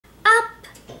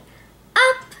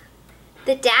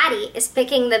The daddy is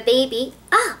picking the baby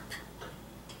up.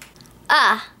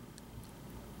 Up.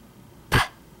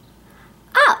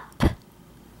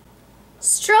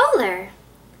 Stroller.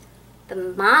 The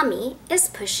mommy is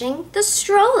pushing the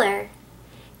stroller.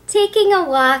 Taking a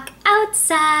walk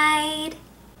outside.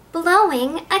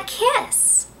 Blowing a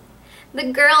kiss.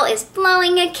 The girl is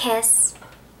blowing a kiss.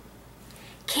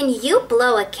 Can you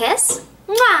blow a kiss?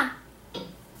 Mwah!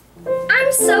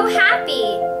 I'm so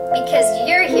happy because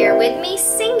you're here with me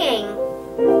singing.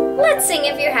 Let's sing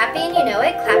If You're Happy and You Know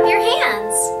It, clap your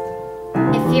hands.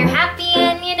 If you're happy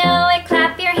and you know it,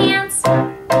 clap your hands.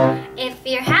 If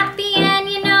you're happy and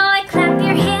you know it, clap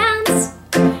your hands.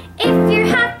 If you're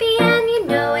happy and you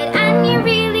know it and you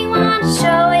really want to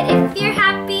show it, if you're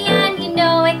happy and you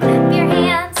know it, clap your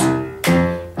hands.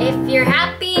 If you're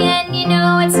happy and you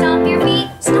know it, stomp your feet,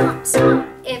 stomp, stomp.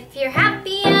 If you're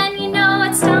happy and you know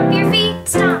it, stomp your feet,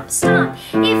 stomp, stomp.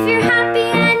 If you're happy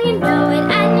and you know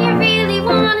it and you really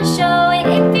want to show it,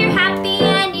 if you're happy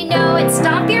and you know it,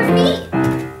 stomp your feet.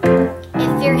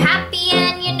 If you're happy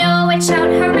and you know it, shout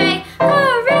hooray,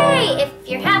 hooray. If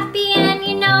you're happy and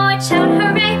you know it, shout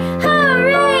hooray,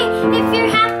 hooray. If you're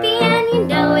happy and you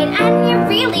know it and you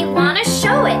really want to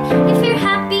show it, if you're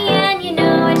happy and you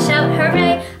know it, shout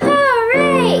hooray,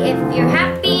 hooray. If you're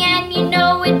happy and you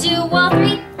know it, do all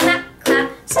three, clap, clap,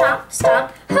 stomp,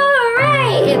 stomp,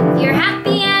 hooray. If you're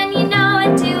happy and you know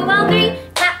it, do all three,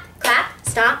 clap, clap,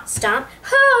 stomp, stomp,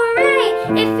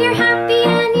 hooray. If you're happy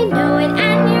and you know it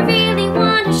and you really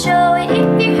want to show it,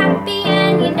 if you're happy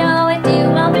and you know it,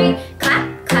 do all three,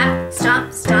 clap, clap,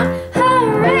 stomp, stomp,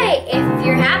 hooray. If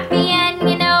you're happy and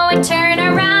you know it, turn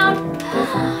around.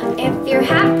 If you're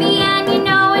happy and you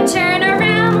know it, turn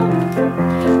around.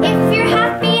 If you're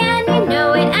happy and you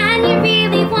know it and you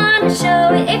really want to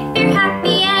show it, if you're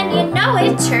happy and you know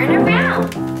it, turn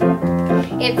around.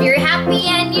 If you're happy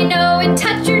and you know it,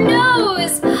 touch your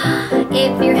nose.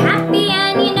 If you're happy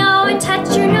and you know it,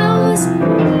 touch your nose.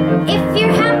 If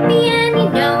you're happy and you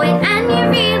know it and you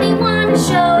really want to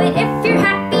show it, if you're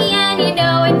happy and you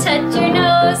know it, touch your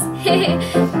nose.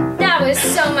 That was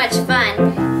so much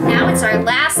fun. Now it's our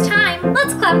last time.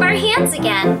 Let's clap our hands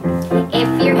again.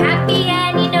 If you're happy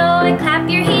and you know it, clap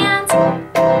your hands.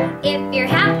 If you're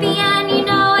happy and you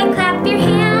know it, clap your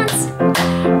hands.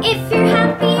 If you're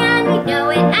happy and you know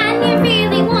it and you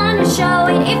really want to show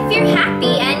it, if you're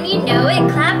happy and you know it,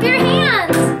 clap your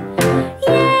hands.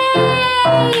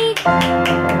 Yay!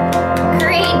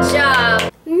 Great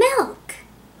job. Milk.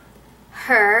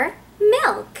 Her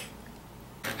milk.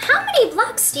 How many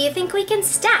blocks do you think we can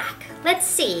stack? Let's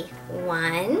see.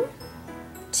 1,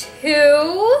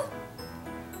 2,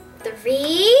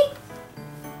 3,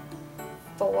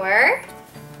 4,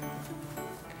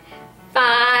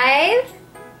 5,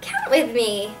 count with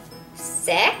me,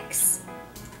 6,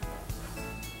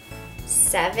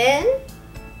 7,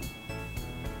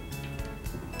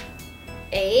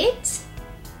 8.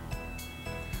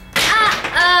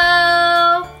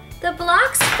 Uh-oh! The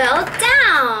blocks fell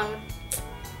down.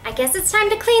 I guess it's time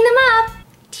to clean them up.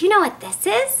 Do you know what this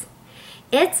is?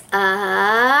 It's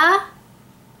a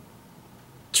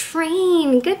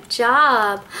train. Good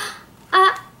job.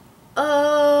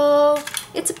 Uh-oh.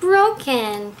 It's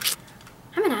broken.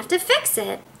 I'm gonna have to fix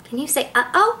it. Can you say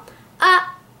uh-oh?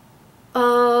 Uh-oh.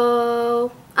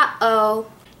 Uh-oh.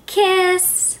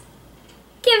 Kiss.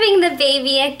 Giving the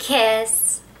baby a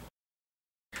kiss.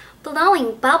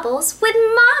 Blowing bubbles with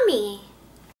mommy.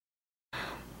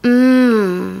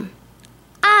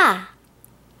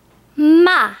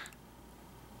 Ma.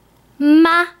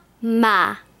 Ma.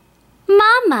 Ma.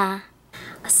 Mama.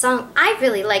 A song I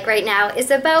really like right now is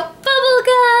about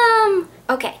bubblegum.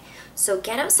 Okay, so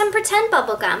get out some pretend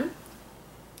bubblegum.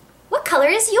 What color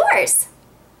is yours?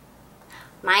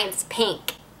 Mine's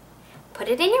pink. Put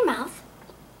it in your mouth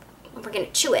and we're gonna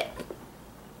chew it.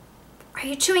 Are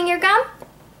you chewing your gum?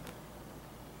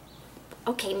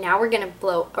 Okay, now we're gonna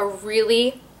blow a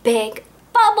really big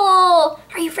bubble.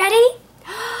 Are you ready?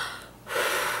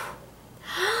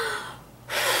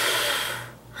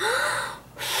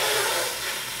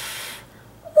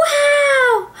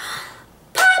 Wow!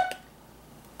 Pop!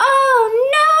 Oh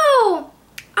no!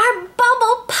 Our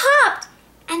bubble popped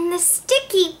and the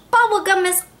sticky bubble gum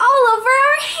is all over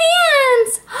our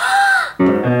hands.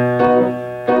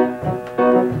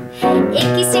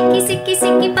 Icky, sticky, sticky,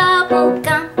 sticky bubble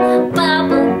gum,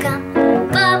 bubble gum,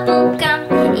 bubble gum.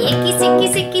 Icky, sticky,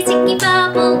 sticky, sticky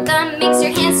bubble gum makes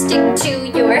your hands stick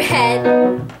to your head.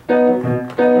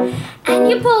 And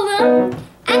you pull them,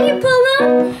 and you pull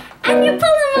them, and you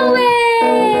pull them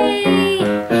away.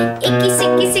 Icky,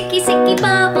 sticky, sticky, sticky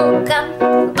bubble gum,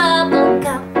 bubble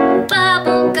gum,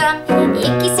 bubble gum.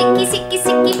 Icky, sticky, sticky, sticky.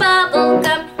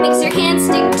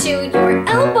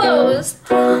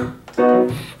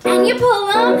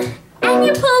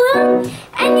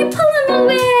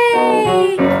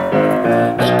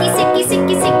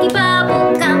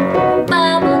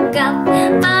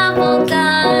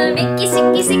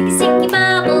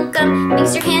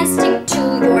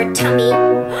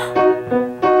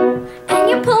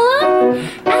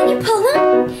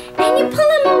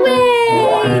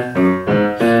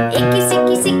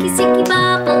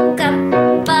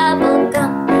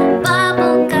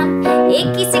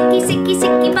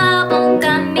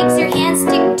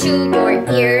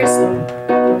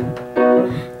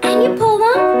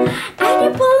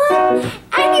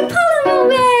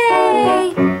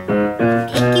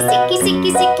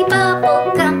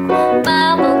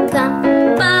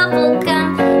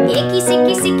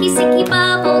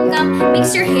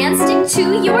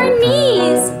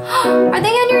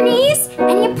 your knees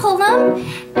and you pull them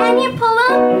and you pull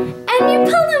them and you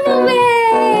pull them away.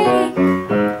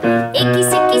 Icky,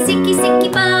 sicky, sicky, sicky,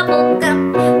 bubble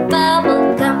gum,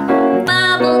 bubble gum,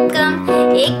 bubble gum.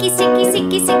 Icky, sicky,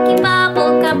 sicky, sicky,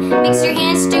 bubble gum. Makes your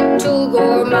hands stick to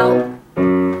your mouth.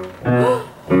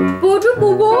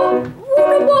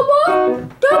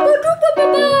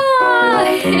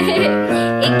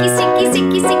 Icky, sicky,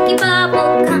 sicky, sicky,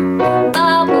 bubble gum,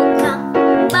 bubble gum,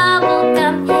 bubble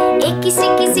gum. Icky,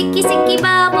 sicky, sicky, sicky,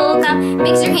 bubble gum.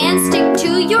 Makes your hands stick to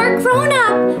your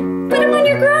grown-up. Put them on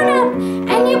your grown-up,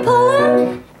 and you pull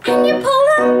them, and you pull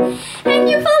them, and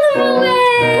you pull them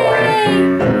away.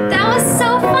 That was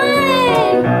so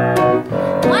fun.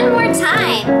 One more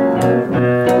time.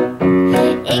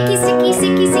 Icky, sicky,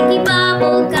 sicky, sicky,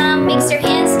 bubble gum. Makes your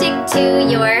hands stick to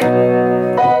your...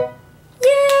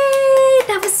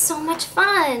 So much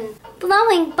fun!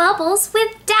 Blowing bubbles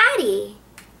with Daddy.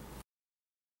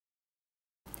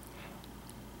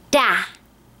 Da,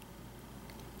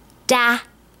 da,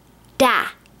 da,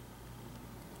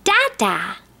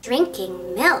 Dada.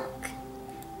 Drinking milk.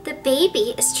 The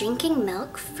baby is drinking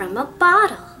milk from a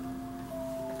bottle.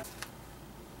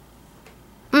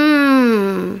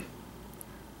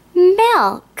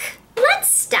 Milk. Let's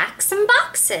stack some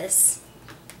boxes.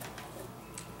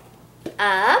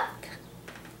 Up.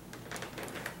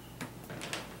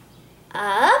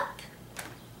 Up,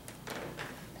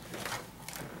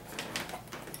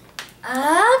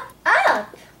 up,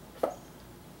 up.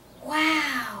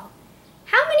 Wow.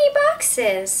 How many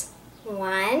boxes?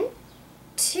 1,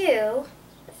 2,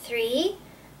 3,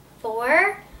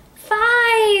 4,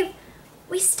 5.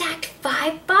 We stacked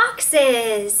 5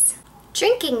 boxes.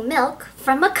 Drinking milk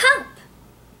from a cup.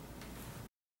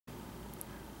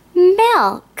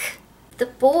 Milk. The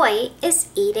boy is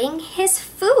eating his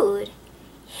food.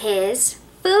 His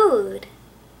food.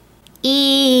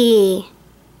 Eat.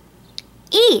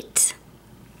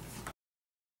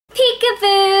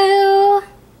 Peekaboo.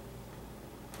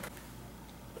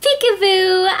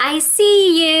 Peekaboo, I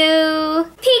see you.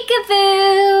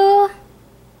 Peekaboo.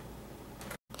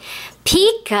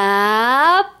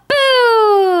 Peekaboo.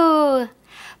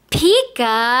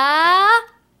 Peekaboo.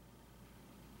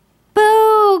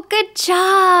 Good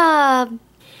job.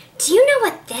 Do you know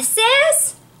what this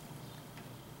is?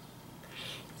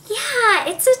 Yeah,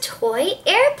 it's a toy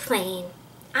airplane.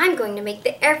 I'm going to make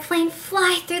the airplane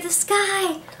fly through the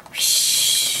sky.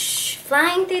 Whoosh,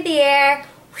 flying through the air.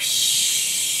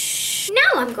 Whoosh.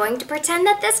 Now I'm going to pretend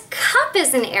that this cup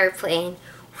is an airplane.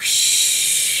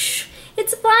 Whoosh,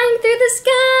 it's flying through the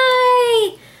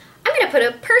sky. I'm going to put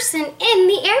a person in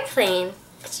the airplane.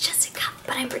 It's just a cup,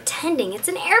 but I'm pretending it's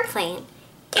an airplane.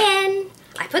 In.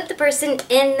 I put the person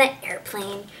in the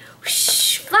airplane.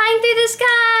 Whoosh, flying through the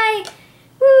sky.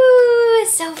 Woo,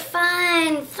 it's so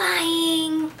fun,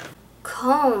 flying.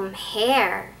 Comb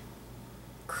hair.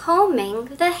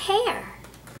 Combing the hair.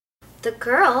 The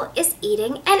girl is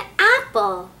eating an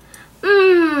apple.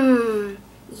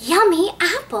 Yummy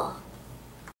apple.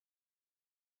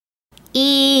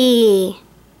 Eat.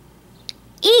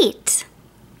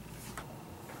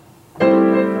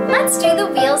 Let's do the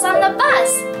wheels on the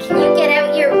bus. Can you get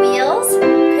out your wheels?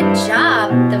 Good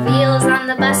job. The wheels on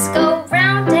the bus go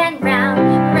round and round,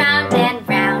 round and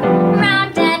round,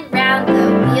 round and round.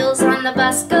 The wheels on the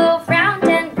bus go round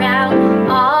and round,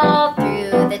 all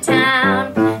through the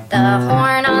town. The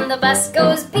horn on the bus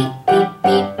goes beep, beep,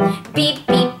 beep, beep,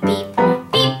 beep, beep,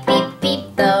 beep, beep,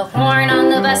 beep. The horn on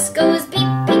the bus goes beep,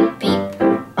 beep, beep,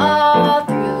 all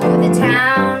through the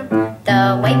town.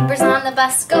 The wipers on the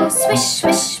bus go swish,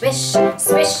 swish, swish, swish,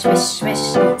 swish, swish,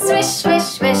 swish, swish,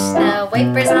 swish. The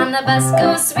wipers on the bus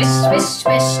go swish, swish,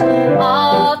 swish,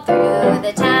 all through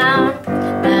the town.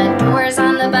 The doors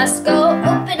on the bus go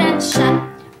open and shut,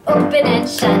 open and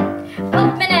shut,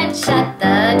 open and shut.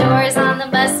 The doors on the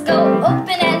bus go open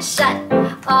and shut,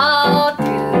 all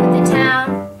through the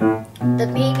town. The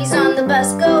babies on the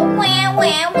bus go wah,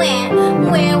 wah, wah,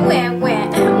 wah, wah, wah, wah,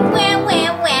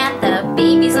 wah, wah. The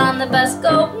babies on the bus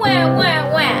go wah, wah,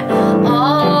 wah,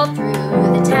 all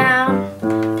through the town.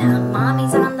 The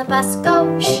mommies on the bus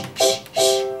go shh, shh,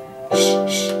 shh, shh,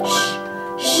 shh,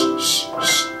 shh, shh,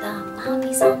 shh. The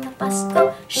mommies on the bus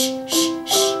go shh, shh,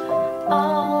 shh,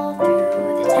 all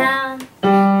through the town.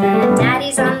 The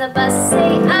daddies on the bus say,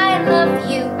 I love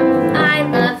you, I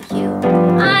love you,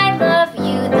 I love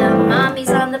you. The mommies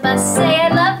on the bus say, I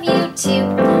love you too,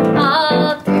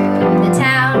 all through the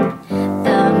town.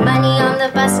 The money on the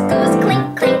bus goes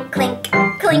clink, clink, clink,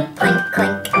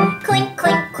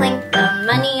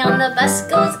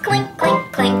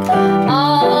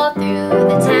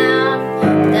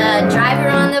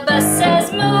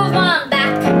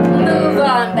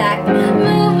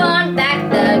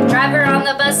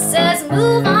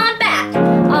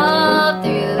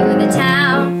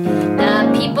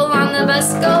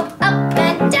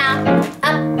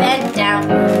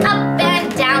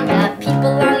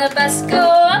 bus go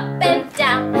up and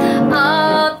down,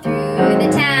 all through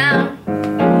the town.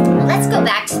 Let's go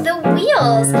back to the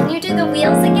wheels. Can you do the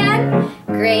wheels again?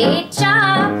 Great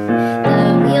job.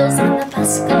 The wheels on the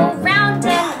bus go round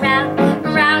and round,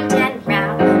 round and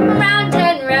round, round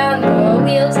and round. The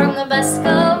wheels on the bus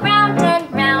go round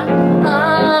and round,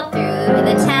 all through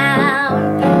the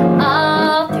town,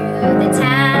 all through the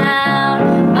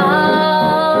town,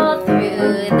 all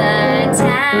through the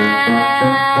town.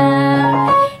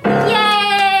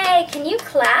 Yay! Can you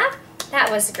clap? That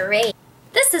was great.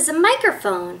 This is a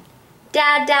microphone.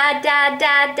 Da, da, da,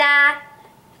 da, da.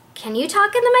 Can you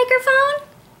talk in the microphone?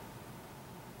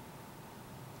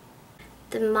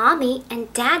 The mommy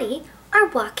and daddy are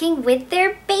walking with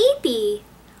their baby.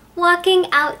 Walking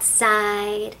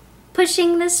outside,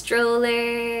 pushing the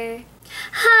stroller.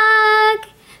 Hug,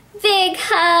 big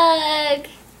hug.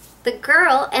 The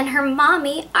girl and her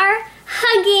mommy are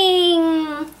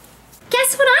hugging.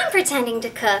 Guess what I'm pretending to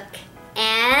cook?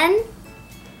 An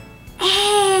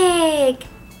egg.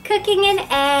 Cooking an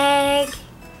egg.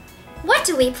 What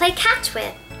do we play catch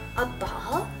with? A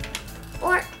ball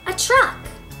or a truck?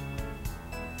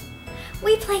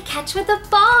 We play catch with a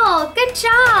ball. Good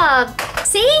job.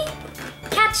 See?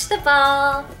 Catch the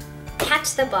ball,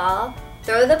 catch the ball,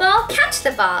 throw the ball, catch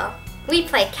the ball. We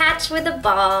play catch with a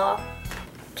ball.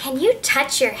 Can you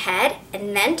touch your head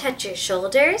and then touch your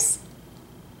shoulders?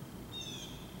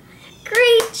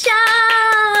 Great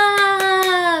job!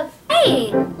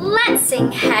 Hey, let's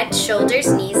sing head, shoulders,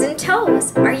 knees, and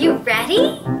toes. Are you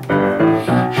ready?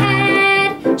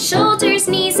 Head, shoulders,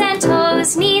 knees, and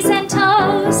toes, knees and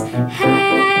toes.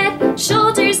 Head,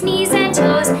 shoulders, knees, and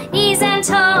toes, knees and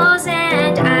toes,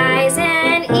 and eyes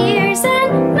and ears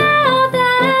and mouth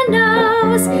and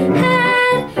nose.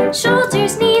 Head,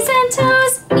 shoulders, knees, and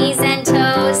toes, knees and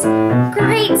toes.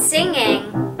 Great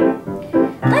singing.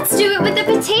 Let's do it with the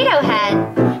potato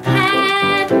head.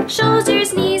 Head,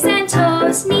 shoulders, knees, and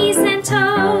toes, knees and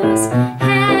toes.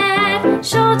 Head,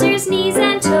 shoulders, knees,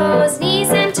 and toes, knees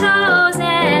and toes,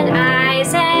 and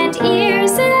eyes and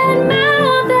ears and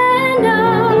mouth and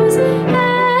nose.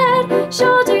 Head,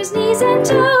 shoulders, knees, and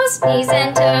toes, knees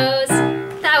and toes.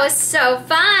 That was so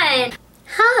fun.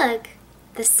 Hug.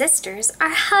 The sisters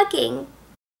are hugging.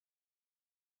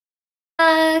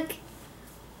 Hug.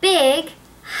 Big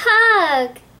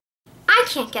hug. I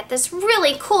can't get this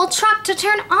really cool truck to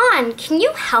turn on. Can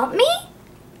you help me?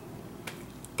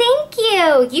 Thank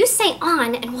you. You say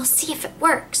on and we'll see if it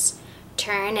works.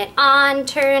 Turn it on,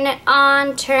 turn it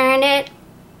on, turn it.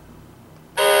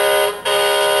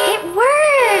 It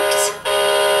worked.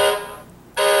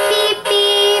 Beep,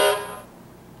 beep.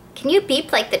 Can you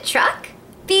beep like the truck?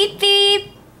 Beep,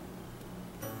 beep.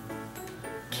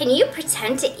 Can you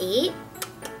pretend to eat?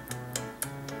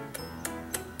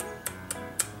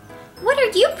 What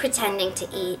are you pretending to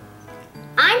eat?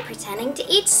 I'm pretending to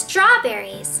eat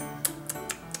strawberries.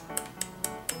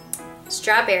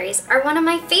 Strawberries are one of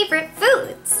my favorite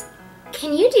foods.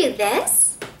 Can you do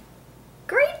this?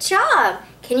 Great job.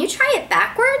 Can you try it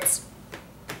backwards?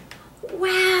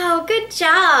 Wow, good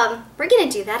job. We're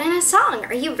gonna do that in a song.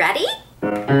 Are you ready?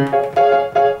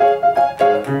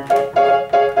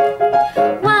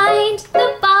 Wind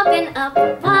the bobbin up,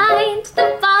 wind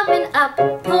the bobbin up,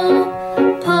 pull,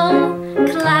 pull,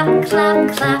 clap,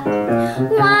 clap, clap.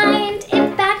 Wind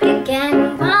it back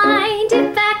again, wind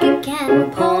it back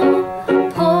again, pull,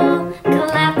 pull,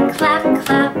 clap, clap,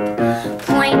 clap.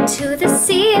 Point to the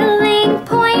ceiling,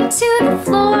 point to the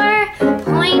floor,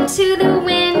 point to the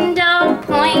window,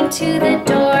 point to the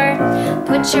door.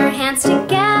 Put your hands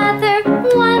together,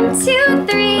 1, 2,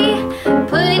 3.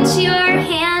 Put your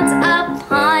hands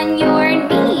up on your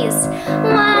knees.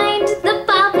 Wind the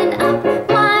bobbin up,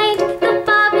 wind the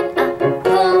bobbin up,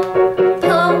 pull,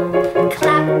 pull,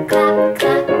 clap, clap,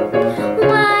 clap.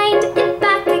 Wind it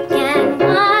back again,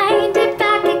 wind it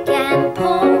back again,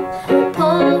 pull,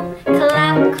 pull,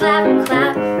 clap, clap,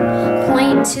 clap.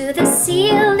 Point to the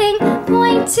ceiling,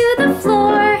 point to the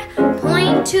floor,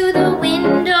 point to the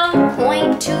window,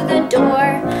 point to the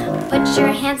door. Put your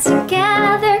hands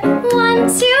together, 1,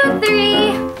 2,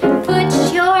 3. Put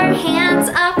your hands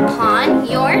up on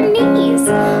your knees.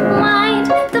 Wind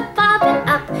the bobbin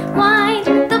up, wind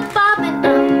the bobbin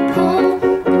up, pull,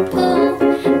 pull,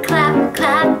 clap,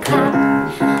 clap, clap.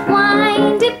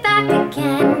 Wind it back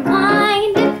again,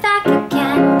 wind it back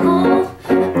again, pull,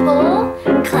 pull,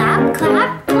 clap,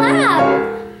 clap, clap.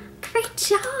 Great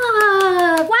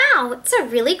job! Wow, it's a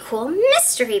really cool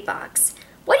mystery box.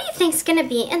 What do you think's gonna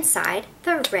be inside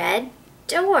the red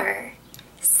door?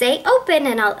 Say open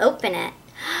and I'll open it.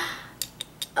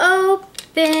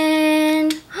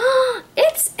 Open.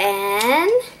 It's an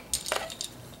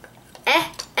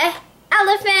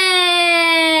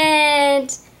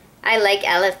elephant! I like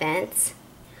elephants.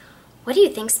 What do you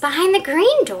think's behind the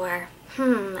green door?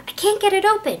 I can't get it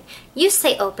open. You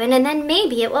say open and then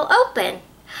maybe it will open.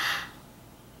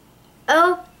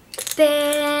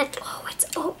 Open. Oh, it's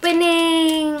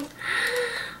opening.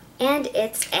 And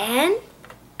it's an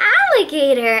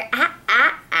alligator.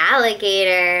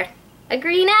 Alligator. A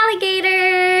green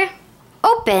alligator.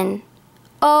 Open.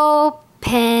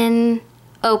 Open.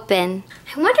 Open.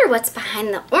 I wonder what's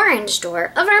behind the orange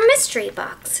door of our mystery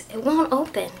box. It won't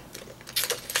open.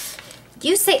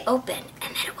 You say open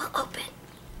and then it will open.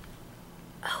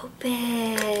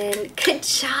 Open. Good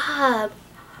job.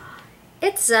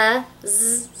 It's a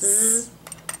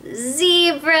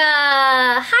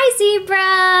zebra. Hi,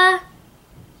 zebra.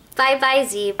 Bye-bye,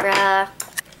 zebra.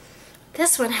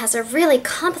 This one has a really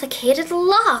complicated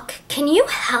lock. Can you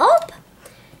help?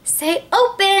 Say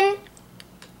open.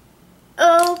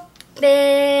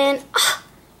 Open. Oh,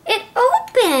 it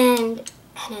opened.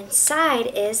 And inside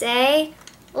is a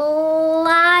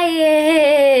lion.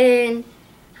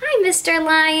 Hi, Mr.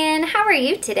 Lion. How are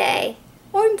you today?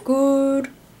 I'm good.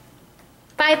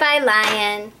 Bye-bye,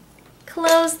 lion.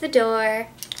 Close the door.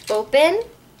 Open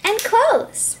and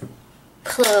close.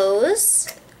 Close.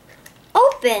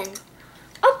 Open.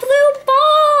 A blue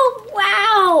ball.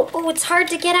 Wow. Oh, it's hard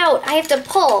to get out. I have to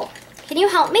pull. Can you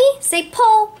help me? Say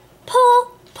pull,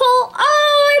 pull, pull.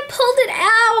 Oh, I pulled it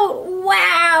out.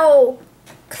 Wow.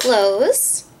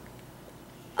 Close.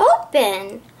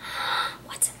 Open.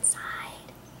 What's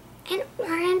inside? An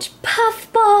orange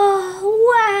puffball.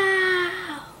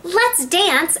 Wow. Let's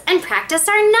dance and practice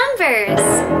our numbers.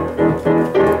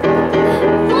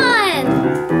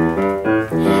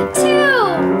 1, 2,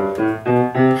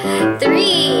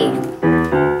 3,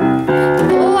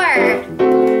 4,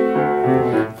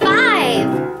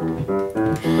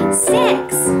 5,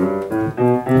 6,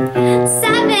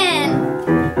 7,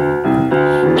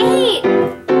 8,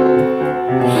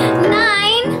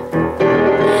 9,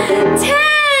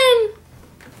 10.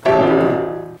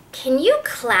 Can you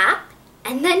clap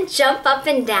and then jump up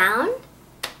and down?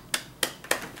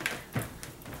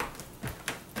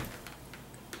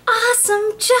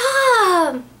 Awesome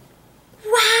job!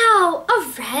 Wow, a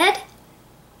red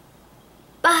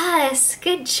bus.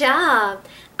 Good job.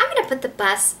 I'm going to put the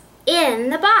bus in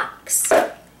the box.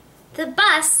 The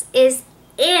bus is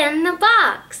in the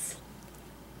box.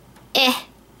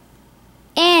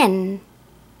 In.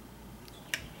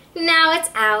 Now it's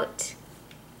out.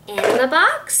 In the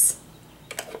box.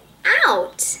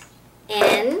 Out.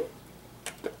 In.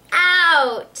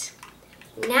 Out.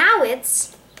 Now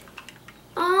it's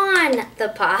on the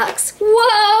box.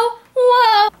 Whoa,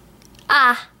 whoa.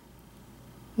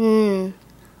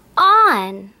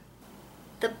 On.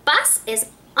 The bus is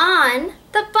on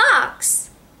the box.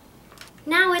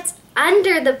 Now it's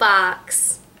under the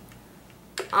box.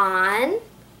 On.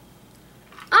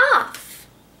 Off.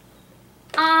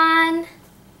 On.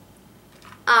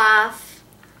 Off.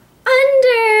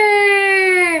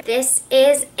 Under. This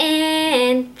is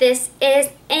in. This is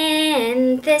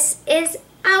in. This is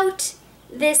out.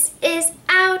 This is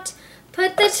out.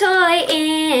 Put the toy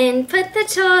in. Put the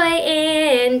toy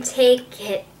in. Take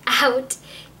it out.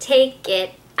 Take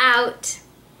it out.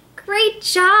 Great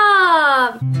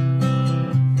job!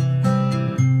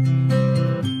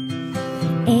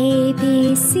 A,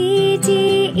 B, C,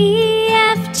 D, E,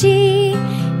 F, G,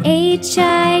 H,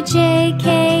 I, J,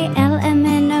 K, L, M,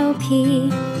 N, O, P,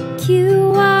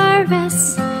 Q, R,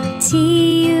 S,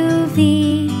 T, U,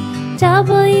 V,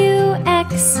 W,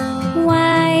 X,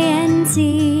 Y, and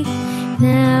Z.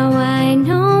 Now I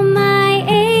know my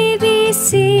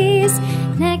ABCs.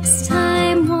 Next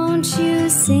time, won't you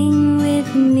sing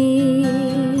with me?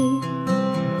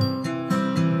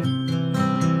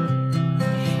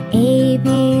 A,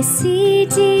 B, C,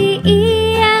 D,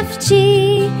 E, F,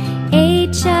 G,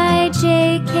 H, I,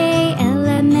 J, K, L,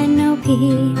 M, N, O,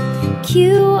 P,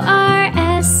 Q, R,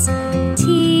 S,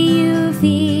 T, U,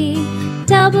 V,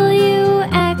 W,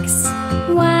 X,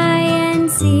 Y, and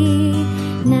Z.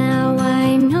 Now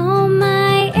I know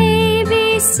my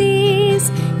ABCs.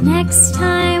 Next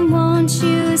time, won't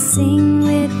you sing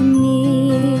with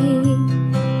me?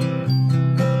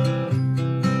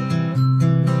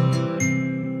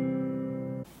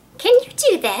 Can you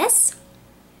do this?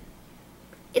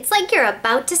 It's like you're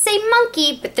about to say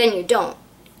monkey, but then you don't.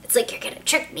 It's like you're gonna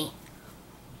trick me.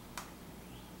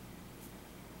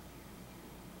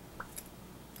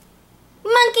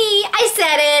 Monkey! I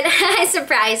said it! I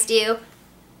surprised you.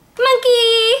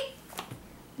 Monkey!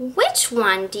 Which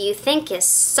one do you think is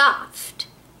soft?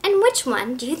 And which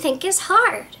one do you think is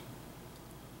hard?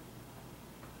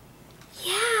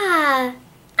 Yeah,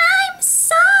 I'm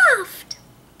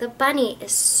The bunny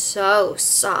is so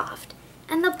soft,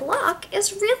 and the block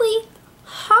is really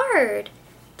hard.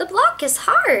 The block is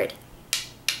hard.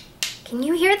 Can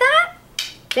you hear that?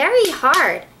 Very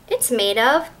hard. It's made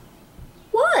of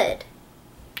wood.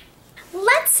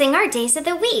 Let's sing our days of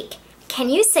the week.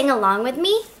 Can you sing along with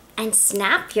me and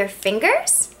snap your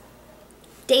fingers?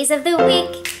 Days of the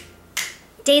week,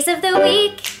 days of the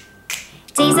week,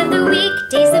 days of the week,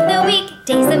 days of the week,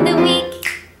 days of the week.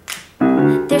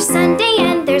 There's Sunday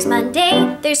and there's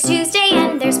Monday, there's Tuesday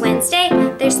and there's Wednesday,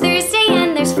 there's Thursday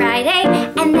and there's Friday,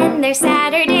 and then there's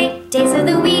Saturday. Days of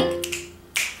the week,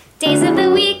 days of the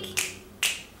week,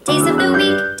 days of the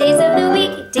week, days of the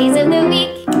week, days of the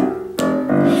week.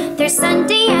 There's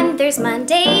Sunday and there's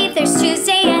Monday, there's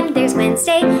Tuesday and there's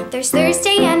Wednesday, there's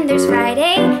Thursday and there's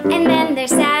Friday, and then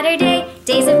there's Saturday.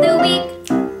 Days of the week.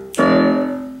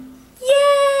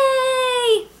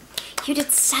 Yay! You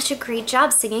did such a great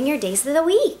job singing your days of the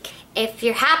week. If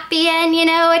you're happy and you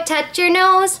know it, touch your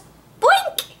nose.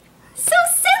 Boink! So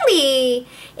silly!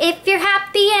 If you're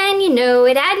happy and you know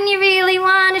it and you really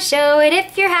want to show it,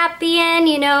 if you're happy and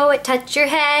you know it, touch your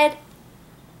head.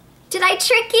 Did I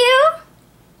trick you?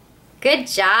 Good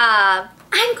job.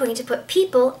 I'm going to put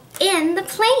people in the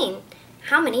plane.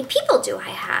 How many people do I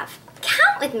have?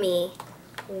 Count with me.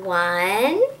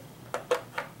 1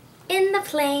 in the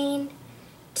plane,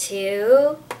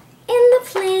 2 in the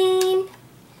plane,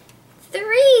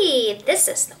 3. This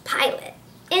is the pilot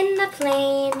in the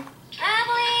plane.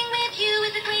 Traveling with you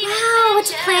is the greatest Wow,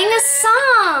 it's playing a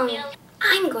song.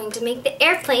 I'm going to make the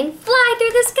airplane fly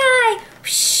through the sky.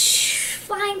 Whoosh,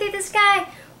 flying through the sky.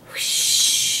 Whoosh.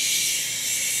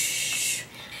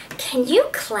 Can you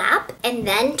clap and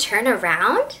then turn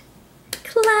around?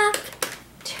 Clap,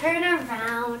 turn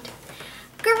around.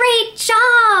 Great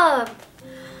job!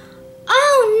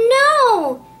 Oh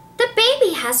no! The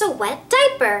baby has a wet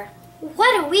diaper.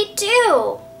 What do we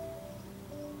do?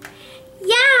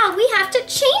 Yeah, we have to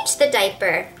change the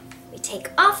diaper. We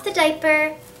take off the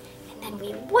diaper and then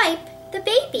we wipe the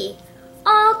baby.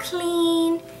 All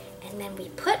clean. And then we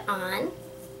put on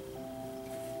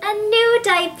a new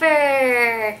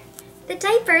diaper. The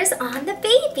diaper is on the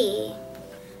baby.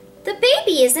 The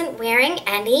baby isn't wearing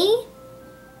any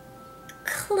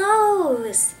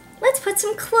clothes. Let's put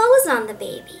some clothes on the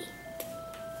baby.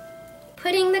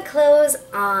 Putting the clothes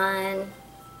on.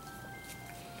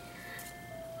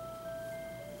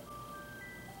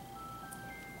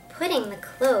 Putting the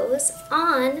clothes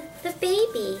on the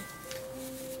baby.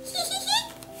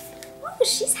 Oh,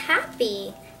 she's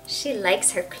happy. She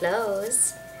likes her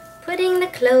clothes. Putting the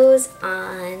clothes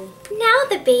on. Now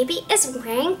the baby is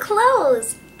wearing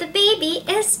clothes. The baby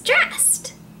is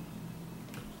dressed.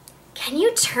 Can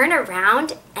you turn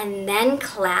around and then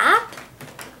clap?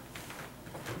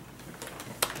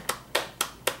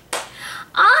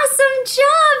 Awesome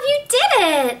job! You did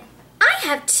it! I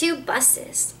have 2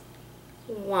 buses.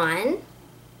 1,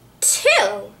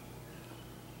 2.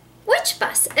 Which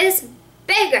bus is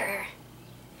bigger?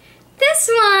 This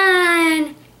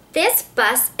one! This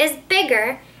bus is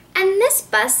bigger and this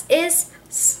bus is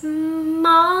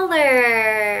smaller.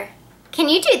 Can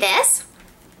you do this?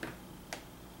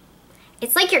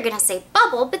 It's like you're gonna say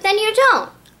bubble, but then you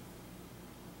don't.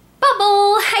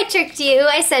 Bubble! I tricked you.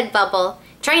 I said bubble.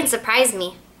 Try and surprise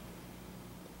me.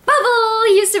 Bubble!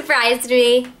 You surprised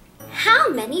me. How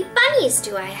many bunnies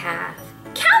do I have?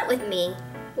 Count with me.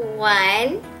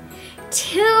 1,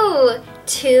 2.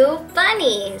 2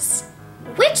 bunnies.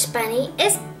 Which bunny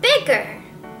is bigger?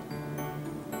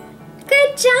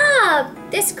 Good job!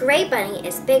 This gray bunny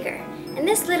is bigger, and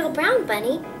this little brown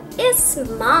bunny is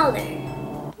smaller.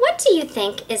 What do you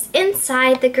think is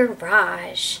inside the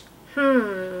garage?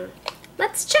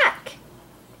 Let's check.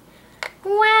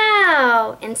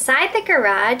 Wow! Inside the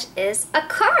garage is a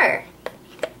car.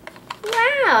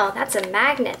 Wow, that's a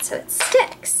magnet, so it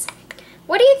sticks.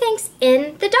 What do you think's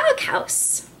in the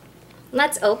doghouse?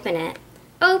 Let's open it.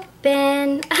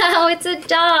 Open. Oh, it's a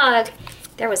dog.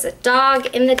 There was a dog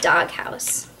in the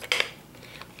doghouse.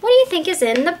 What do you think is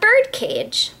in the bird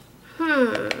cage?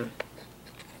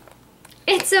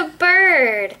 It's a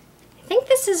bird. I think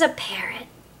this is a parrot.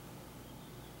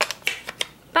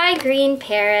 Bye, green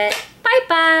parrot.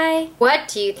 Bye-bye. What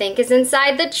do you think is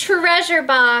inside the treasure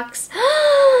box?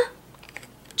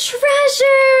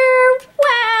 Treasure!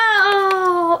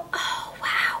 Wow! Oh,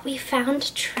 wow, we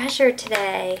found treasure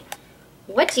today.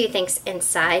 What do you think's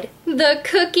inside the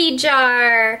cookie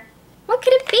jar? What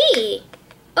could it be?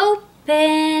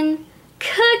 Open.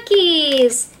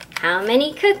 Cookies. How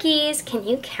many cookies? Can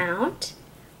you count?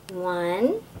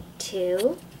 1,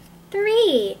 2,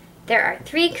 3. There are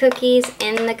 3 cookies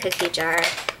in the cookie jar.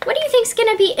 What do you think's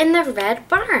gonna be in the red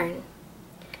barn?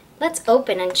 Let's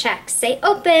open and check. Say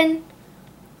open.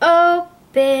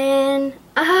 Open.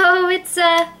 Oh, it's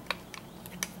a,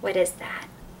 what is that?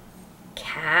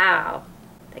 Cow.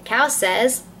 The cow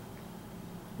says,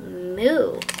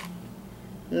 moo.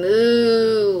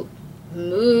 Moo.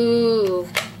 Moo.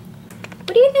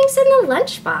 What do you think's in the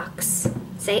lunchbox?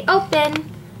 Say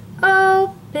open.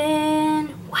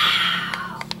 Open.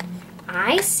 Wow.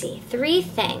 I see 3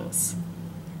 things.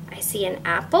 I see an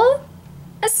apple,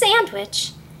 a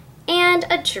sandwich, and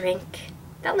a drink.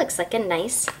 That looks like a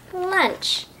nice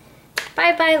lunch.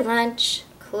 Bye-bye lunch.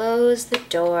 Close the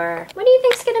door. What do you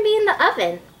think's gonna be in the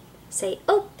oven? Say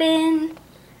open.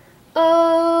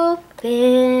 Open.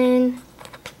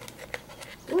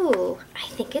 Ooh, I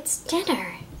think it's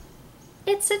dinner.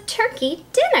 It's a turkey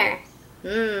dinner.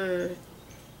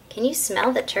 Can you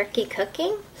smell the turkey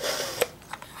cooking?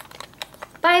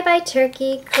 Bye-bye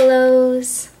turkey,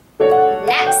 close.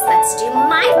 Next, let's do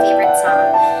my favorite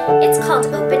song. It's called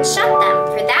Open Shut Them.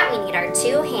 For that, we need our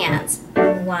 2 hands.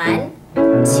 1, 2.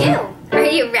 Are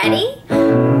you ready?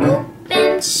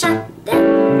 Open, shut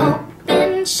them.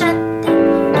 Open, shut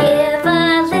them. Give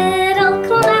a little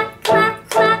clap, clap,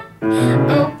 clap.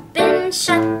 Open,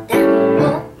 shut them.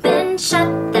 Open,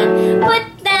 shut them.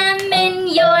 Put them in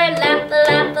your lap,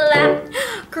 lap, lap.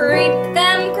 Creep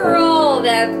them, crawl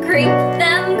them. Creep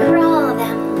them, crawl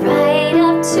them. Right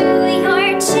up to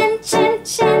your chin, chin,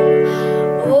 chin.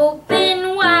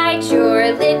 Open wide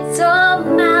your little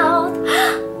mouth.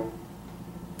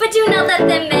 But do not let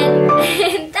them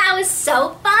in. That was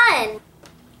so fun.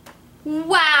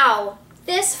 Wow,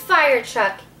 this fire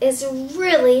truck is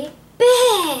really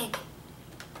big.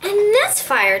 And this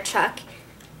fire truck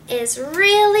is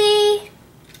really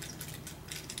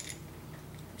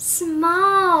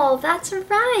small. That's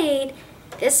right.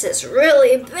 This is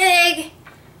really big.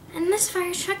 And this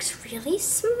fire truck's really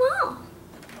small.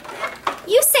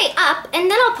 You say up, and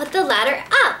then I'll put the ladder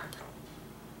up.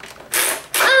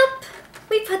 Up.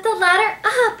 We put the ladder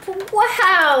up.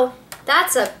 Wow.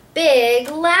 That's a big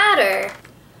ladder.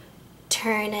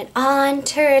 Turn it on,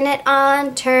 turn it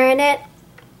on, turn it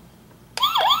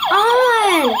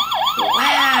on.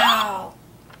 Wow.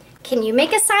 Can you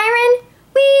make a siren?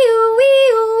 Wee-oo,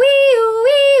 wee-oo, wee-oo,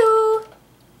 wee-oo.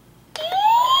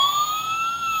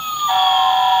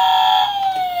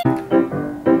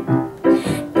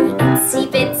 The itsy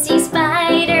bitsy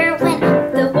spider went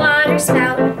up the water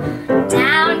spout.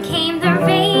 Down came the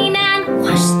rain and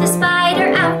washed the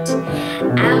spider out.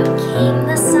 Out came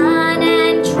the sun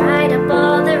and dried up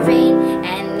all the rain.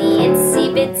 And the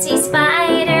itsy bitsy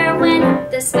spider went up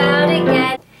the spout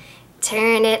again.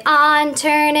 Turn it on,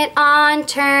 turn it on,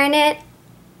 turn it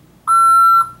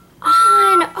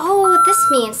on. Oh, this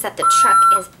means that the truck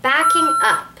is backing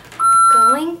up.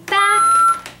 Going back,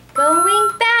 going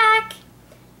back.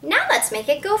 Now let's make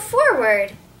it go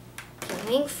forward.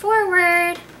 Going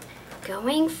forward,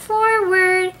 going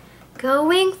forward,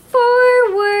 going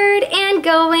forward, and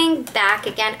going back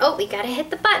again. Oh, we gotta hit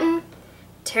the button.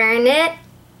 Turn it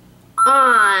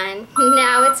on.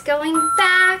 Now it's going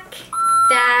back,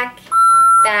 back,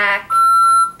 back.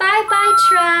 Bye-bye,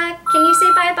 truck. Can you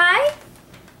say bye-bye?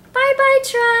 Bye-bye,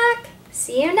 truck.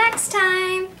 See you next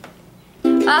time.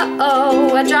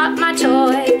 Uh-oh, I dropped my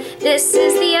toy. This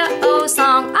is the uh-oh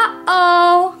song.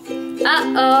 Uh-oh.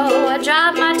 Uh-oh, I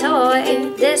dropped my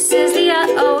toy. This is the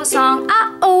uh-oh song.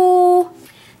 Uh-oh.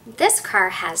 This car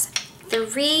has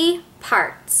 3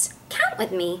 parts. Count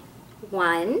with me.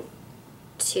 1,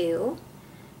 2,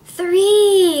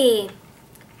 3.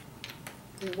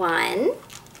 1.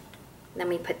 Then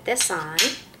we put this on.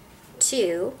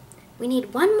 2. We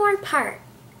need 1 more part.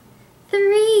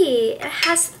 3. It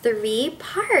has 3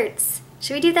 parts.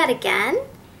 Should we do that again?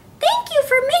 Thank you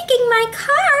for making my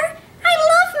car. I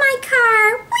love my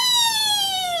car.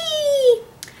 Whee!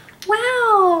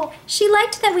 Wow. She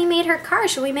liked that we made her car.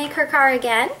 Should we make her car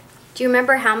again? Do you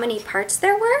remember how many parts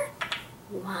there were?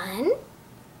 1,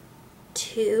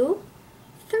 2,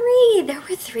 3. There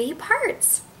were 3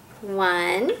 parts. 1.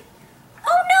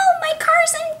 Oh no, my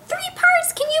car's in 3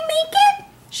 parts. Can you make it?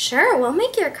 Sure, we'll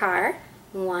make your car.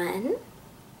 1,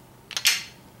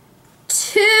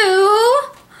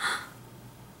 2,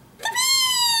 3!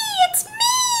 It's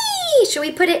me! Should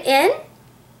we put it in?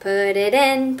 Put it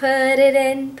in, put it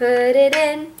in, put it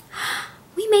in.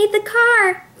 We made the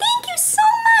car. Thank you so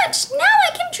much. Now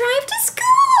I can drive to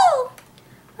school.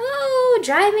 Oh,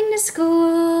 driving to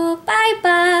school.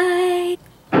 Bye-bye.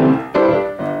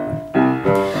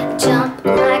 Jump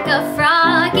like a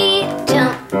froggy.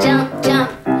 Jump, jump,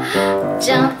 jump.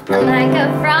 Jump like a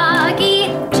froggy.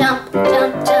 Jump,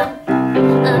 jump, jump. A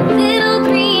little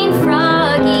green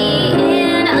froggy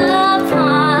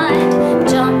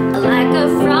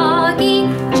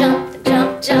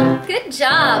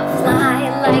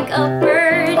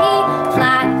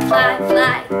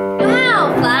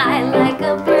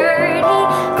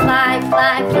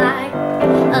fly, fly.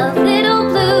 A little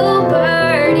blue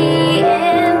birdie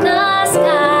in the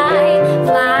sky.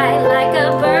 Fly like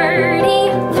a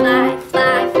birdie, fly,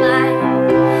 fly, fly.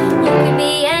 You can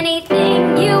be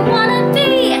anything you wanna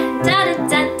be. Da da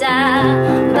da da,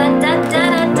 ba da da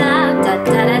da da, da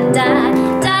da da da,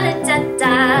 da da da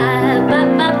da, ba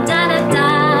ba da da da.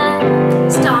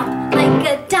 Stomp like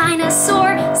a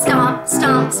dinosaur, stomp,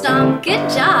 stomp, stomp. Good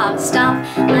job, stomp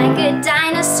like a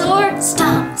dinosaur,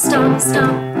 stomp, stomp,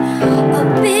 stomp.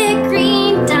 A big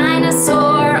green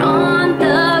dinosaur on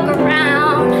the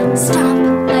ground.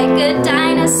 Stomp like a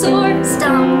dinosaur,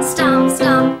 stomp, stomp,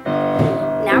 stomp.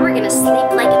 Now we're gonna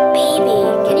sleep like a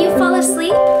baby. Can you fall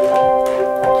asleep?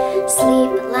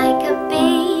 Sleep like a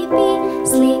baby.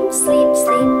 Sleep, sleep,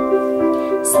 sleep.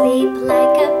 Sleep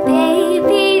like a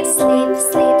baby. Sleep,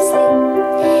 sleep, sleep.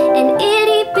 An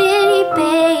itty bitty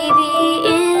baby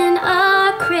in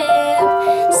a crib.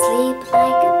 Sleep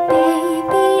like a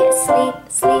baby. Sleep,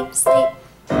 sleep, sleep.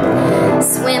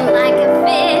 Swim like a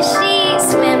fishy.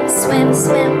 Swim, swim,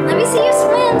 swim. Let me see you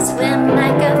swim. Swim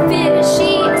like a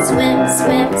fishy. Swim,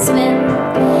 swim, swim.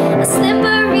 A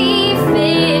slippery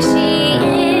fishy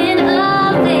in a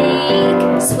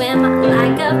lake. Swim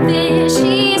like a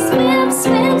fishy. Swim,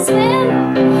 swim, swim.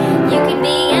 You can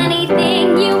be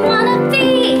anything you wanna be.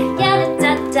 Ya da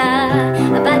da da,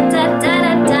 ba da da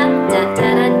da da, da da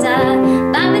da da,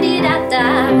 ba ba dee da da,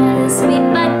 sweet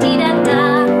ba dee da da.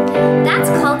 That's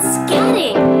called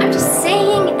scatting. I'm just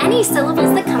saying any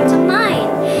syllables that come to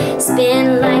mind.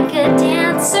 Spin like a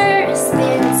dancer,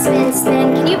 spin, spin,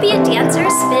 spin. Can you be a dancer?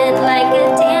 Spin like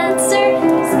a dancer,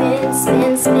 spin,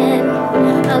 spin, spin.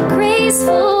 A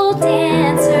graceful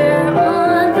dancer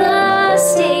on the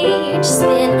stage.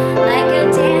 Spin like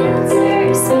a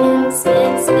dancer, spin,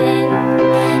 spin, spin.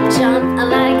 Jump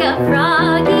like a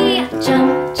froggy,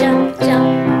 jump, jump,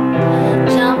 jump.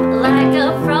 Jump like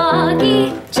a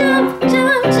froggy, jump,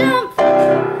 jump, jump.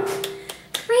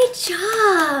 Great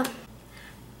job.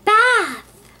 Bath.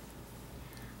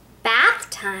 Bath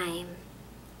time.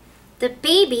 The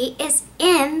baby is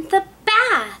in the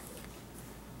bath.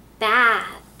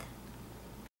 Bath.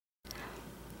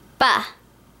 Ba.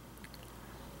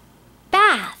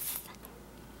 Bath.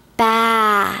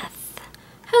 Bath.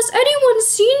 Has anyone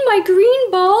seen my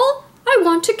green ball? I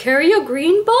want to carry a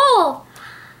green ball.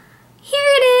 Here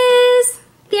it is.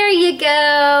 There you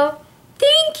go.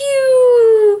 Thank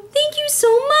you. Thank you so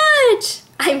much.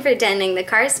 I'm pretending the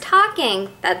car's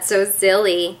talking. That's so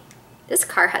silly. This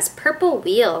car has purple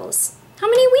wheels. How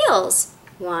many wheels?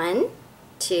 1,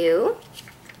 2,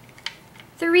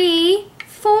 3,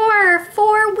 4.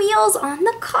 4 wheels on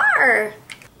the car.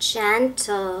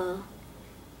 Gentle.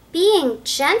 Being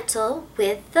gentle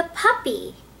with the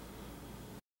puppy.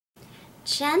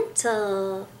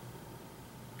 Gentle.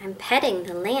 I'm petting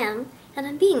the lamb and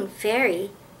I'm being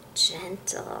very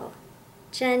gentle.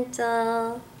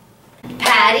 Gentle.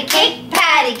 Patty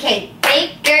cake,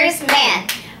 baker's man.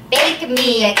 Bake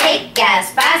me a cake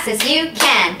as fast as you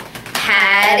can.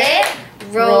 Pat it,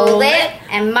 roll it,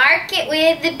 and mark it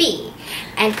with the B.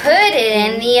 And put it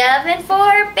in the oven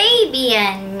for baby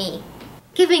and me.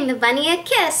 Giving the bunny a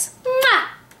kiss. Mwah!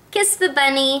 Kiss the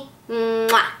bunny.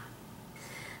 Mwah!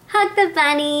 Hug the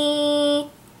bunny.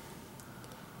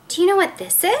 Do you know what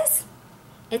this is?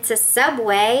 It's a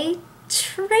subway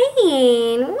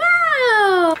train.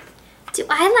 Wow! Do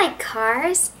I like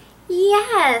cars?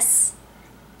 Yes.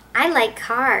 I like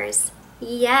cars.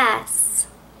 Yes.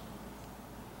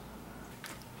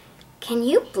 Can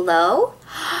you blow?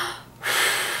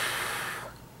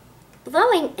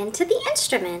 Blowing into the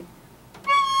instrument.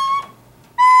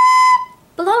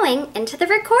 Blowing into the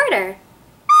recorder.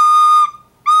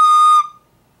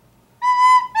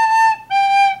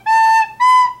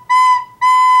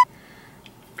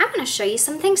 I'm going to show you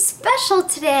something special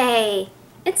today.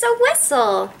 It's a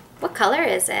whistle. What color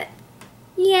is it?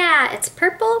 Yeah, it's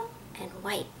purple and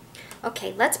white.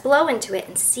 Okay, let's blow into it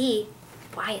and see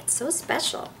why it's so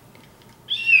special.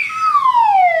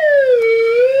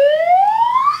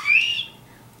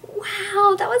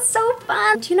 Wow, that was so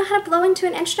fun. Do you know how to blow into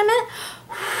an instrument?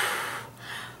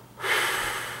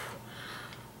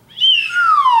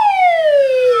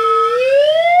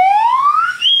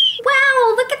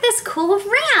 Wow, look at this cool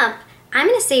ramp. I'm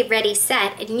going to say ready,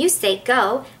 set, and you say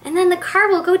go, and then the car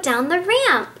will go down the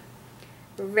ramp.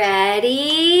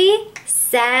 Ready,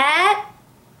 set,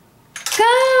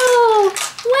 go.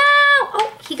 Wow.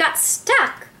 Oh, he got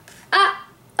stuck.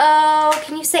 Uh-oh.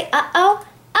 Can you say uh-oh?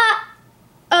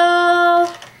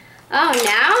 Uh-oh.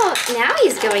 Oh, now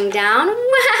he's going down.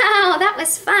 Wow, that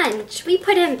was fun. Should we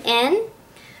put him in?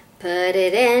 Put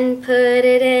it in, put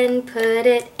it in, put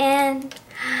it in.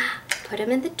 put him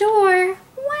in the door.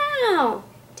 Wow.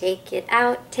 Take it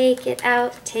out, take it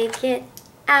out, take it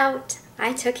out.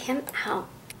 I took him out.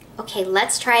 Okay,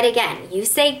 let's try it again. You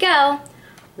say go.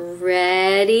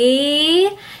 Ready,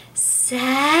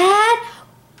 set,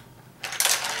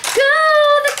 go!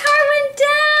 The car went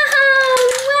down!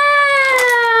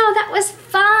 Wow, that was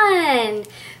fun.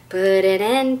 Put it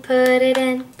in, put it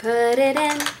in, put it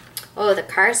in. Oh, the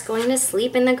car's going to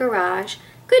sleep in the garage.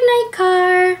 Good night,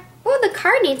 car. Oh, the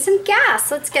car needs some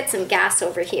gas. Let's get some gas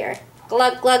over here.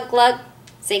 Glug, glug, glug.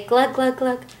 Say glug, glug,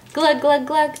 glug. Glug, glug,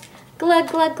 glug. Glug,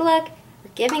 glug, glug.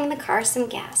 We're giving the car some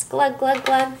gas. Glug, glug,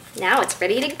 glug. Now it's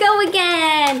ready to go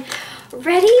again.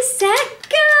 Ready, set,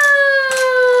 go!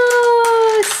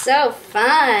 So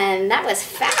fun. That was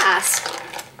fast.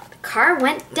 The car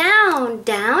went down,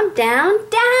 down, down,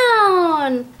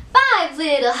 down. 5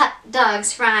 little hot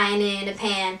dogs frying in a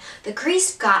pan. The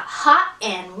grease got hot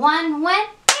and one went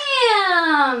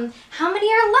bam! How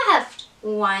many are left?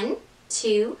 1,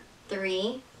 2,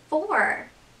 3, 4.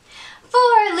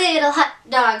 4 little hot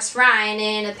dogs frying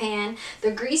in a pan.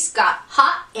 The grease got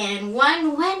hot and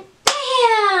one went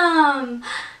bam!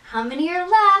 How many are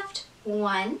left?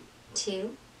 1,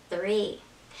 2, 3.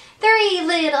 3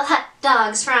 little hot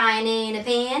dogs frying in a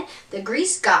pan. The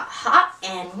grease got hot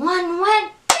and one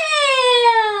went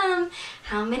bam!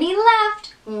 How many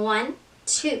left? 1,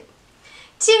 2.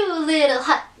 2 little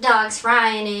hot dogs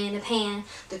frying in a pan.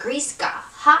 The grease got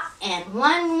hot and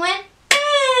one went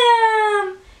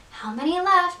bam! How many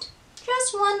left?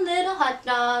 Just 1 little hot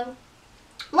dog.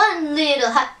 1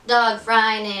 little hot dog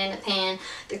frying in a pan.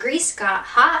 The grease got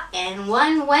hot and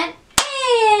one went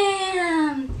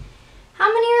bam!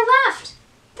 How many are left?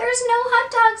 There's no hot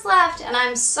dogs left and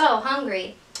I'm so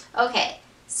hungry. Okay,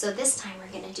 so this time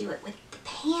we're going to do it with the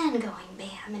pan going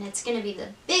bam, and it's going to be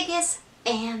the biggest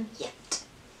bam yet.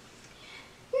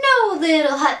 No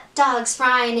little hot dogs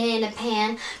frying in a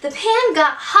pan. The pan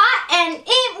got hot and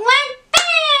it went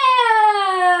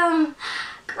bam!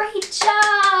 Great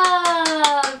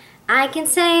job! I can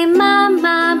say ma,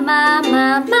 ma, ma,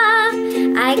 ma, ma.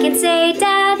 I can say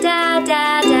da, da,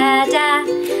 da, da, da.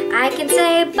 I can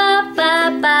say ba,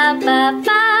 ba, ba, ba,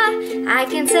 ba. I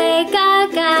can say ga,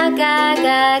 ga, ga,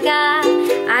 ga, ga.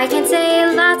 I can say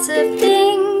lots of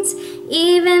things,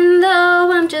 even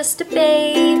though I'm just a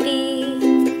baby.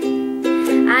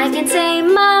 I can say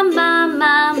ma, ma,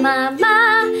 ma, ma,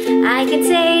 ma. I can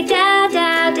say da,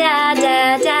 da, da,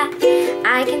 da, da.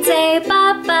 I can say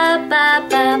ba, ba, ba,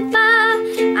 ba, ba.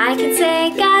 I can say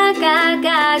ga, ga,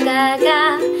 ga, ga,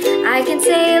 ga. I can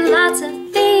say lots of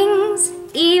things,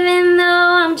 even though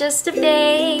I'm just a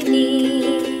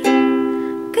baby.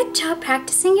 Good job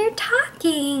practicing your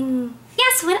talking.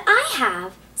 Guess what I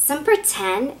have? Some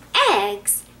pretend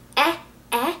eggs.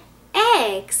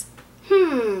 Eggs.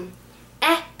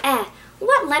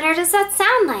 What letter does that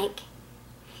sound like?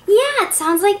 Yeah, it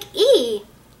sounds like E.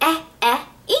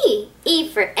 E. E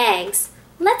for eggs.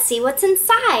 Let's see what's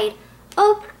inside.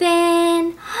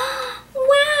 Open.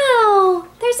 Wow,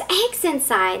 there's eggs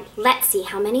inside. Let's see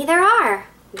how many there are.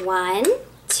 1,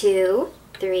 2,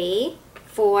 3,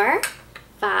 4,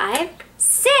 5,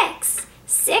 6.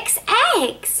 6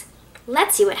 eggs.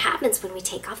 Let's see what happens when we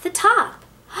take off the top.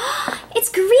 It's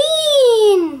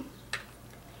green.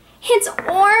 It's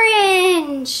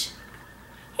orange.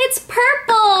 It's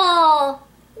purple.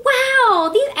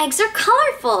 Wow, these eggs are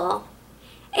colorful.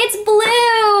 It's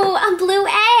blue, a blue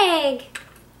egg.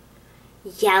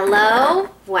 Yellow,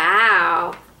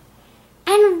 wow.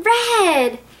 And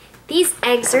red. These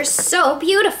eggs are so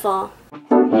beautiful.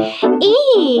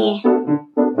 E.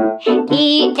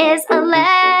 E is a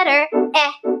letter.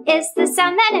 Is the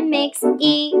sound that it makes.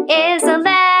 E is a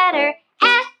letter.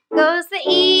 Goes the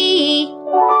E.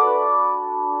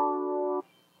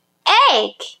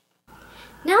 Egg.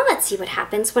 Now let's see what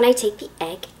happens when I take the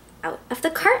egg out of the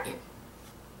carton.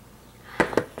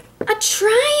 A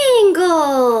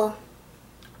triangle.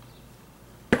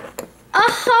 A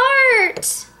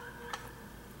heart.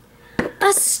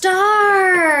 A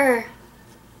star.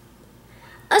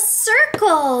 A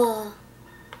circle.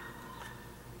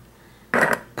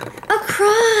 A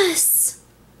cross.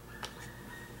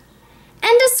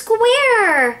 And a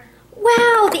square.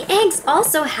 Wow, the eggs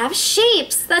also have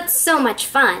shapes. That's so much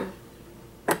fun.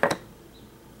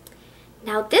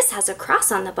 Now this has a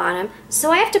cross on the bottom,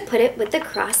 so I have to put it with the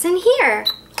cross in here.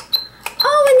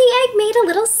 Oh, and the egg made a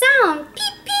little sound.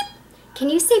 Peep, peep. Can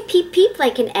you say peep, peep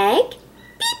like an egg?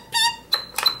 Peep,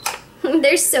 peep.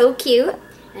 They're so cute.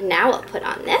 And now I'll put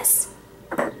on this.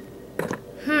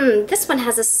 This one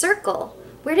has a circle.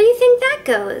 Where do you think that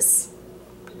goes?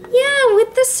 Yeah,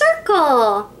 with the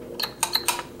circle.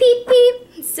 Beep,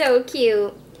 beep. So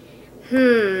cute.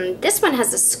 This one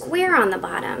has a square on the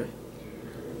bottom.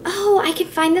 Oh, I can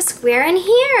find the square in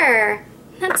here.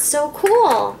 That's so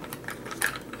cool.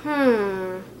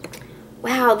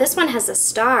 Wow, this one has a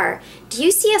star. Do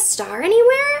you see a star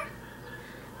anywhere?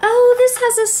 Oh, this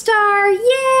has a star.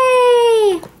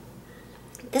 Yay!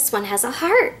 This one has a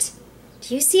heart.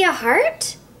 Do you see a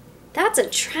heart? That's a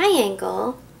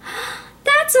triangle.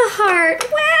 That's a heart.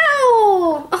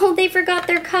 Wow! Oh, they forgot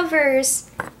their covers.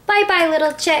 Bye-bye,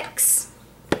 little chicks.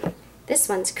 This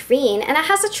one's green, and it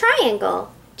has a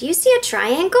triangle. Do you see a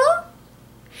triangle?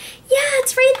 Yeah,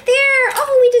 it's right there.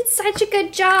 Oh, we did such a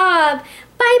good job.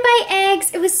 Bye-bye,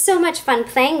 eggs. It was so much fun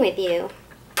playing with you.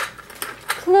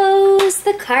 Close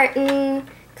the carton.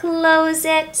 Close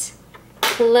it.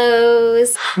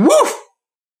 Close. Woof!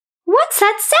 What's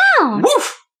that sound?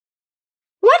 Woof!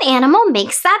 What animal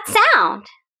makes that sound?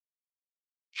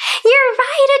 You're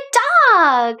right, a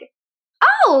dog.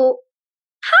 Oh,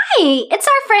 hi, it's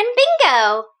our friend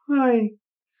Bingo. Hi.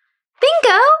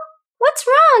 Bingo, what's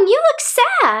wrong? You look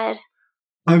sad.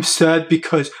 I'm sad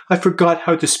because I forgot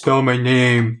how to spell my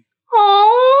name.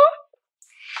 Oh,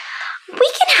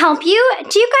 we can help you.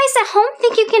 Do you guys at home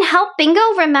think you can help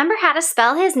Bingo remember how to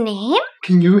spell his name?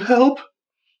 Can you help?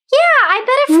 Yeah, I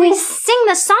bet if we sing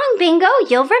the song, Bingo,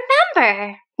 you'll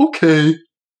remember. Okay.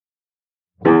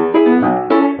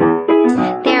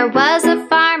 There was a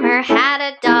farmer, had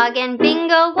a dog, and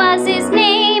Bingo was his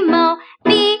name. Oh,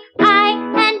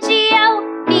 B-I-N-G-O,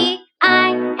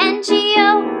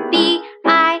 B-I-N-G-O,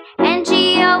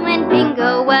 B-I-N-G-O, and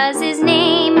Bingo was his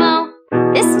name. Oh,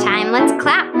 this time let's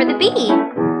clap for the B.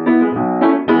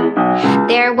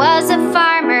 There was a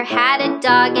farmer, had a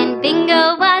dog, and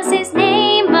Bingo was his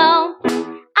name. Oh,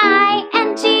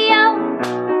 I-N-G-O,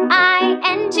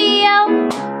 I-N-G-O,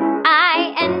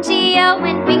 I-N-G-O,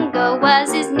 and Bingo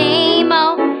was his name.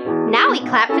 Oh, now we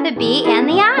clap for the B and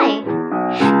the I.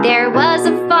 There was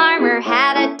a farmer,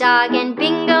 had a dog, and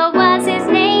Bingo was his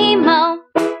name. Oh,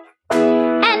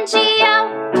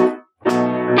 N-G-O,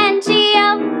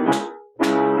 N-G-O,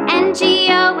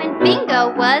 N-G-O, and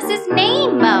Bingo was his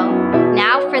name. Oh,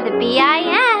 now for the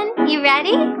B-I-N. You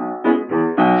ready?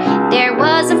 There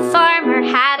was a farmer,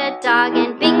 had a dog,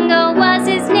 and Bingo was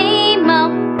his name.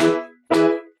 Oh,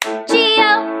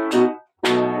 G-O,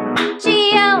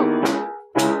 G-O,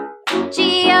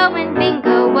 G-O, and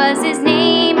Bingo was his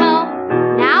name. Oh,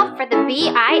 now for the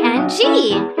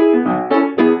B-I-N-G.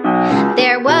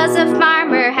 There was a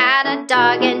farmer, had a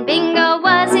dog, and Bingo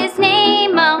was his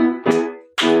name. Oh,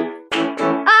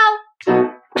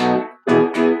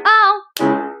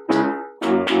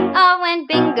 oh, and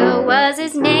Bingo was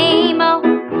his name. Oh,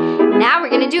 now we're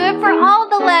gonna do it for all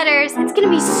the letters. It's gonna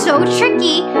be so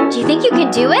tricky. Do you think you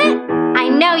can do it? I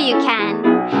know you can.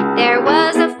 There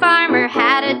was a farmer,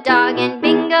 had a dog, and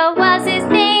Bingo was his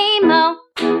name. Oh,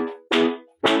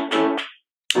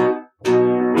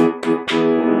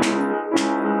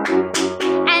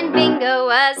 and Bingo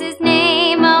was his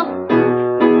name. Oh,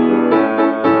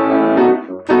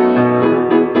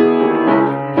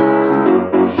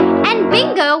 and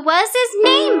Bingo was his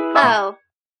name. Oh,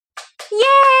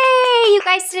 yay! You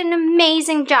guys did an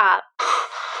amazing job.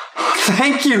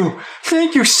 Thank you.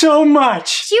 Thank you so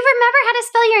much. Do you remember how to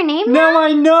spell your name Now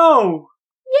I know.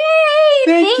 Yay!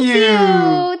 Thank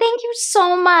you. Thank you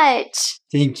so much.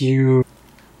 Thank you.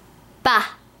 Bye.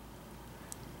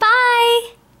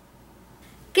 Bye.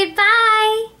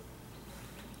 Goodbye.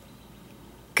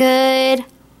 Good.